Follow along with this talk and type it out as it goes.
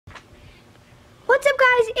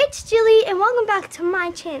guys, it's Jilly and welcome back to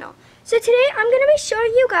my channel. So today I'm going to be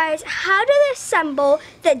showing you guys how to assemble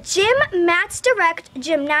the Gymnastics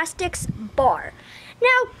Gymnastics bar.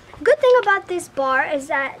 Now, good thing about this bar is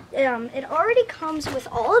that it already comes with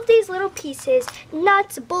all of these little pieces,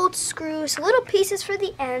 nuts, bolts, screws, little pieces for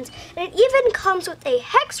the ends, and it even comes with a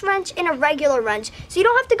hex wrench and a regular wrench, so you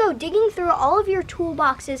don't have to go digging through all of your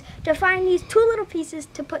toolboxes to find these two little pieces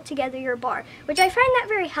to put together your bar, which I find that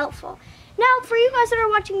very helpful. Now, for you guys that are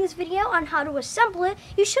watching this video on how to assemble it,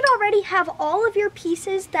 you should already have all of your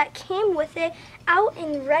pieces that came with it out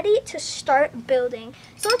and ready to start building.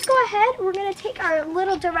 So let's go ahead. We're going to take our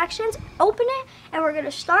little directions, open it, and we're going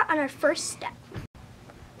to start on our first step.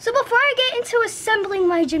 So before I get into assembling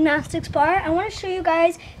my gymnastics bar, I want to show you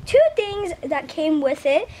guys two things that came with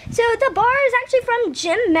it. So the bar is actually from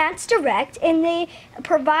Gymnastics, and they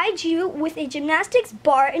provide you with a gymnastics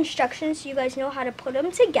bar instructions so you guys know how to put them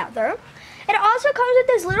together. It also comes with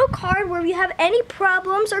this little card where if you have any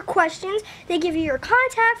problems or questions, they give you your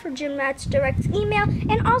contact for Gymnastics email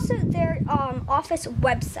and also their office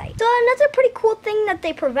website. So another pretty cool thing that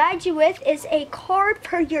they provide you with is a card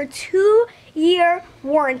for your 2-year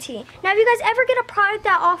warranty. Now, if you guys ever get a product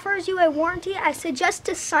that offers you a warranty, I suggest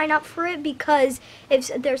to sign up for it, because if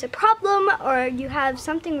there's a problem or you have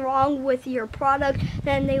something wrong with your product,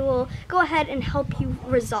 then they will go ahead and help you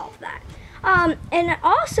resolve that. And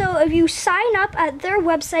also, if you sign up at their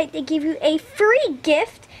website, they give you a free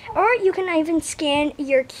gift, or you can even scan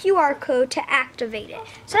your QR code to activate it.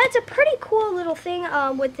 So that's a pretty cool little thing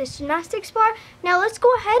with this gymnastics bar. Now let's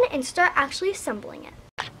go ahead and start actually assembling it.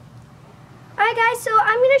 Alright guys, so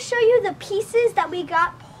I'm going to show you the pieces that we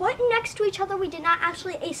got put next to each other. We did not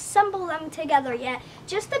actually assemble them together yet,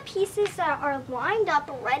 just the pieces that are lined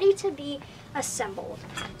up ready to be assembled.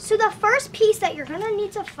 So the first piece that you're going to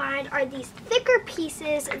need to find are these thicker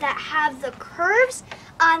pieces that have the curves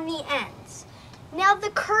on the ends. Now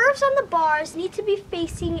the curves on the bars need to be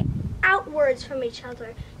facing outwards from each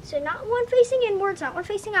other. So not one facing inwards, not one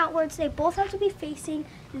facing outwards, they both have to be facing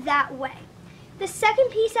that way. The second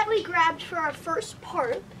piece that we grabbed for our first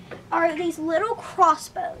part are these little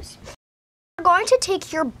crossbows. You're going to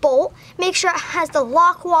take your bolt, make sure it has the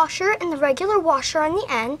lock washer and the regular washer on the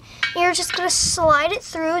end, and you're just going to slide it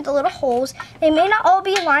through the little holes. They may not all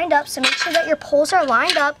be lined up, so make sure that your poles are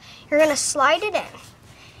lined up. You're going to slide it in.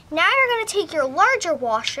 Now you're going to take your larger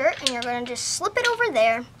washer and you're going to just slip it over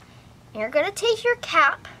there. And you're going to take your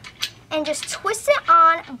cap and just twist it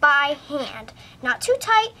on by hand. Not too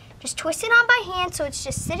tight. Just twist it on by hand so it's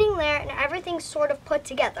just sitting there and everything's sort of put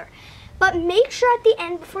together. But make sure at the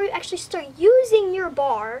end, before you actually start using your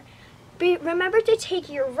bar, remember to take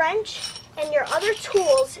your wrench and your other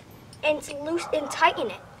tools and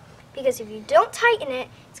tighten it. Because if you don't tighten it,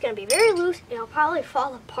 it's going to be very loose and it'll probably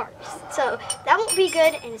fall apart. So that won't be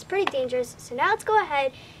good and it's pretty dangerous. So now let's go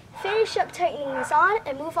ahead, finish up tightening these on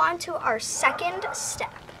and move on to our second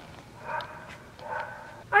step.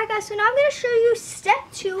 Alright guys, so now I'm going to show you step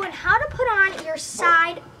 2 and how to put on your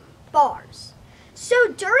side bars. So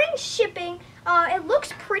during shipping, it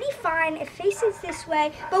looks pretty fine. It faces this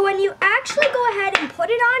way, but when you actually go ahead and put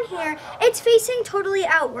it on here, it's facing totally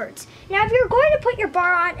outwards. Now if you're going to put your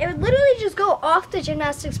bar on, it would literally just go off the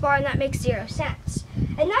gymnastics bar and that makes 0 sense.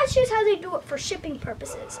 And that's just how they do it for shipping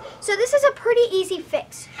purposes. So this is a pretty easy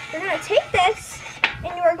fix. You're going to take this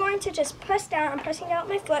and you are going to just press down. I'm pressing down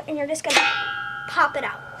with my foot and you're just going to pop it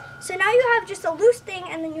out. So now you have just a loose thing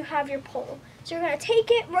and then you have your pole. So you're going to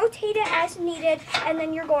take it, rotate it as needed, and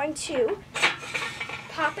then you're going to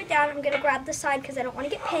pop it down. I'm going to grab the side because I don't want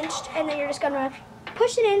to get pinched. And then you're just going to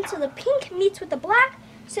push it in so the pink meets with the black.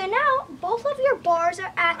 So now both of your bars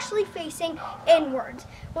are actually facing inwards.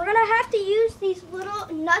 We're going to have to use these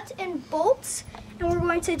little nuts and bolts. And we're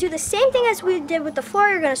going to do the same thing as we did with the floor.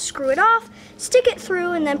 You're going to screw it off, stick it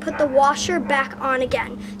through, and then put the washer back on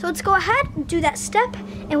again. So let's go ahead and do that step,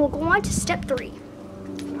 and we'll go on to step 3.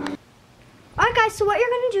 Alright guys, so what you're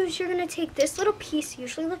going to do is you're going to take this little piece,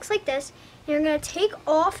 usually looks like this, and you're going to take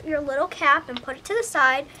off your little cap and put it to the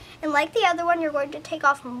side. And like the other one, you're going to take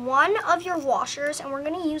off one of your washers, and we're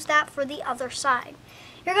going to use that for the other side.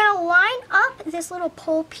 You're going to line up this little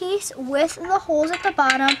pole piece with the holes at the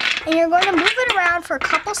bottom, and you're going to move it around for a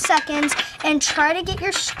couple seconds and try to get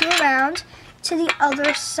your screw around to the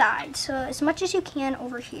other side. So as much as you can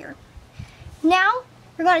over here. Now,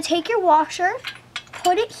 you're going to take your washer,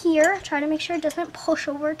 put it here, try to make sure it doesn't push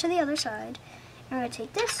over to the other side. You're going to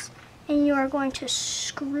take this, and you are going to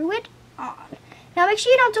screw it on. Now make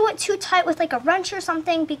sure you don't do it too tight with like a wrench or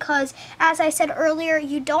something, because as I said earlier,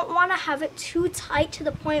 you don't want to have it too tight to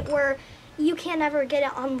the point where you can't ever get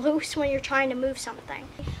it on loose when you're trying to move something.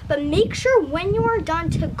 but make sure when you are done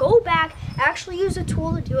to go back, actually use a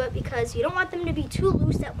tool to do it, because you don't want them to be too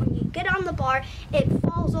loose that when you get on the bar, it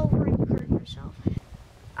falls over and you hurt yourself.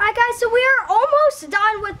 Alright guys, so we are almost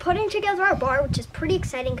done with putting together our bar, which is pretty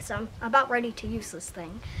exciting because I'm about ready to use this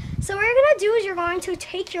thing. So what you're going to do is you're going to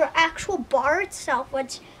take your actual bar itself,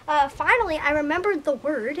 which finally I remembered the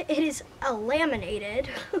word. It is laminated.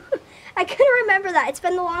 I couldn't remember that. It's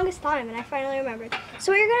been the longest time and I finally remembered.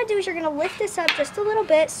 So what you're going to do is you're going to lift this up just a little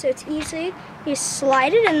bit so it's easy. You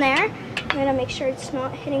slide it in there. I'm going to make sure it's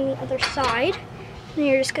not hitting the other side. And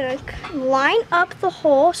you're just going to line up the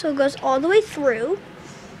hole so it goes all the way through.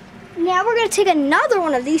 Now we're going to take another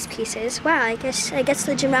one of these pieces. Wow, I guess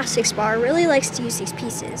the gymnastics bar really likes to use these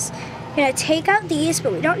pieces. I'm going to take out these,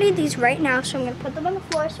 but we don't need these right now, so I'm going to put them on the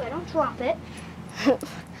floor so I don't drop it.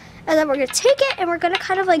 And then we're going to take it and we're going to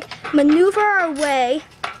kind of like maneuver our way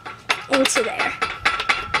into there.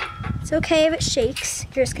 It's okay if it shakes.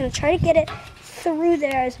 You're just going to try to get it through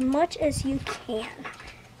there as much as you can.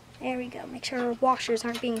 There we go. Make sure our washers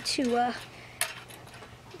aren't being too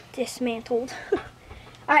dismantled.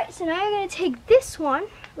 Alright, so now you're going to take this one,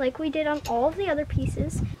 like we did on all of the other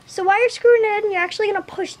pieces. So while you're screwing it in, you're actually going to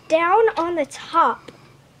push down on the top.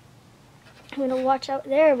 I'm going to watch out.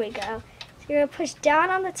 There we go. So you're going to push down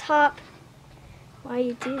on the top while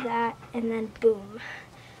you do that, and then boom.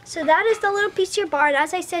 So that is the little piece of your bar, and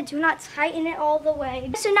as I said, do not tighten it all the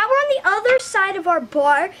way. So now we're on the other side of our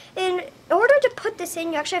bar. In order to put this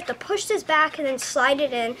in, you actually have to push this back and then slide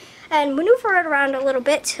it in and maneuver it around a little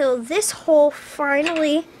bit till this hole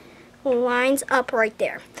finally lines up right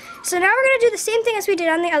there. So now we're going to do the same thing as we did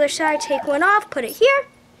on the other side. Take one off, put it here,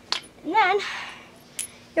 and then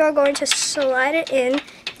you're going to slide it in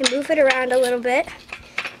and move it around a little bit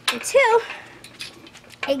until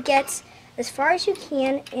it gets as far as you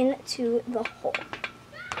can into the hole.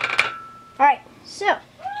 Alright, so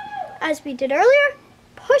as we did earlier,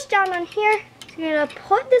 push down on here. So you're going to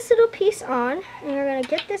put this little piece on, and you're going to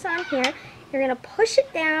get this on here. You're going to push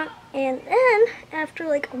it down, and then after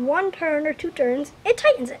like one turn or two turns, it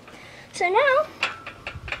tightens it. So now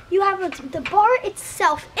you have the bar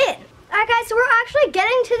itself in. Alright guys, so we're actually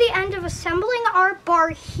getting to the end of assembling our bar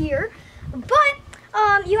here, but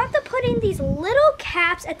you have to put in these little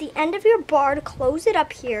caps at the end of your bar to close it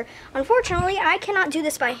up here. Unfortunately, I cannot do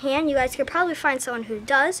this by hand. You guys could probably find someone who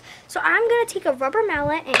does. So I'm going to take a rubber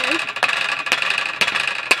mallet and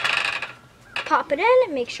pop it in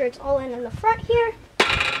and make sure it's all in the front here.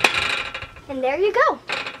 And there you go.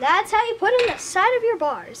 That's how you put in the side of your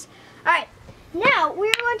bars. Alright, now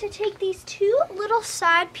we're going to take these two little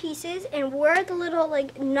side pieces and where the little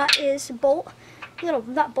like nut is, bolt, little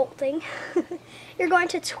nut bolt thing. You're going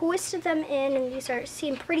to twist them in, and these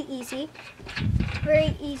seem pretty easy.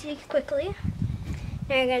 Very easy, quickly.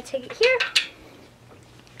 Now you're going to take it here.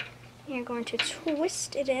 You're going to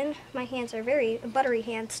twist it in. My hands are very buttery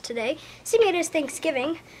hands today. Seeing it is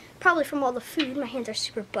Thanksgiving, probably from all the food, my hands are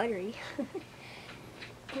super buttery.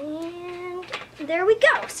 And there we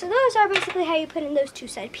go. So those are basically how you put in those two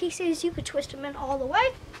side pieces. You could twist them in all the way.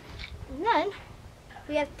 And then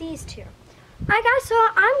we have these two. Alright guys, so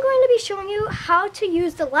I'm going to be showing you how to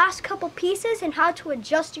use the last couple pieces and how to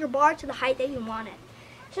adjust your bar to the height that you want it.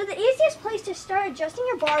 So the easiest place to start adjusting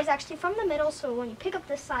your bar is actually from the middle, so when you pick up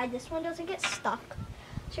this side, this one doesn't get stuck.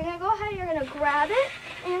 So you're going to go ahead and you're going to grab it,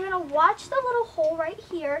 and you're going to watch the little hole right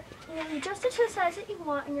here, and then adjust it to the size that you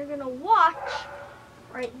want, and you're going to watch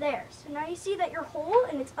right there. So now you see that your hole,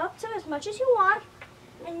 and it's up to as much as you want,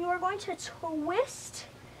 and you are going to twist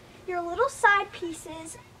your little side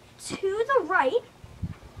pieces to the right,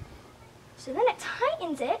 so then it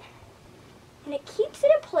tightens it and it keeps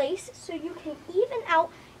it in place so you can even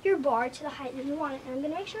out your bar to the height that you want it. And I'm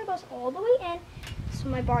going to make sure it goes all the way in so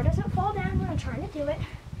my bar doesn't fall down when I'm trying to do it.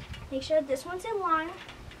 Make sure this one's in line.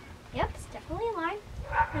 Yep, it's definitely in line.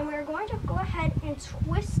 And we're going to go ahead and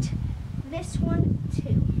twist this one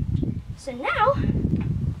too. So now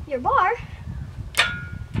your bar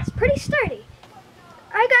is pretty sturdy.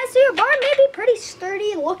 Alright guys, so your bar may be pretty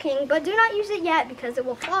sturdy looking, but do not use it yet because it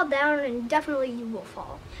will fall down and definitely you will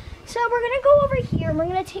fall. So we're going to go over here and we're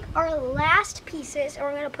going to take our last pieces and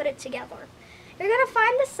we're going to put it together. You're going to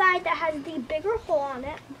find the side that has the bigger hole on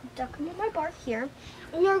it. Duck under my bar here.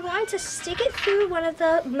 And you're going to stick it through one of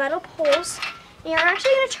the metal poles. And you're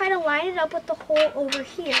actually going to try to line it up with the hole over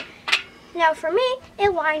here. Now for me,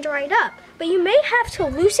 it lined right up. But you may have to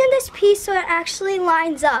loosen this piece so it actually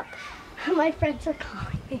lines up. My friends are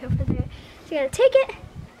calling me over there. So you're going to take it,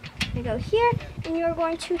 and go here, and you're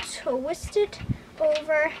going to twist it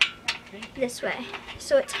over this way.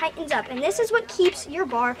 So it tightens up. And this is what keeps your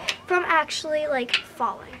bar from actually like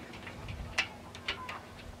falling.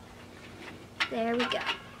 There we go.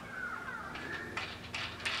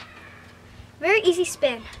 Very easy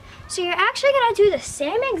spin. So you're actually going to do the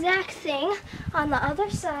same exact thing on the other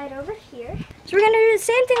side over here. So we're going to do the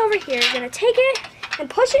same thing over here. You're going to take it and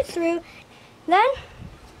push it through. Then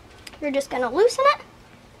you're just going to loosen it,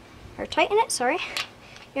 or tighten it, sorry.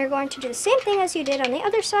 You're going to do the same thing as you did on the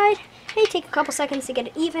other side. It may take a couple seconds to get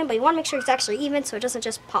it even, but you want to make sure it's actually even so it doesn't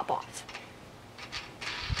just pop off.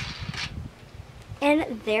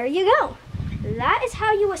 And there you go. That is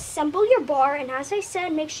how you assemble your bar, and as I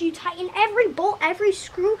said, make sure you tighten every bolt, every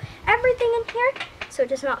screw, everything in here so it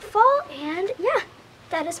does not fall. And yeah,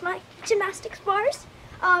 that is my gymnastics bars.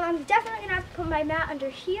 I'm definitely gonna have to put my mat under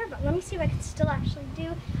here, but let me see if I can still actually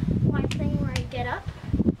do my thing where I get up.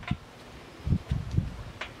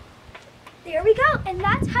 There we go, and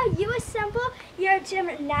that's how you assemble your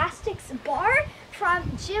gymnastics bar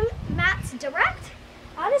from Gym Mats Direct.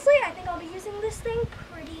 Honestly, I think I'll be using this thing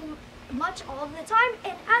pretty much all the time,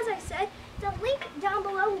 and as I said, the link down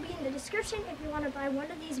below will be in the description if you want to buy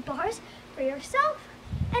one of these bars for yourself.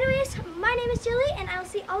 Anyways, my name is Julie, and I'll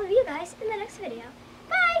see all of you guys in the next video.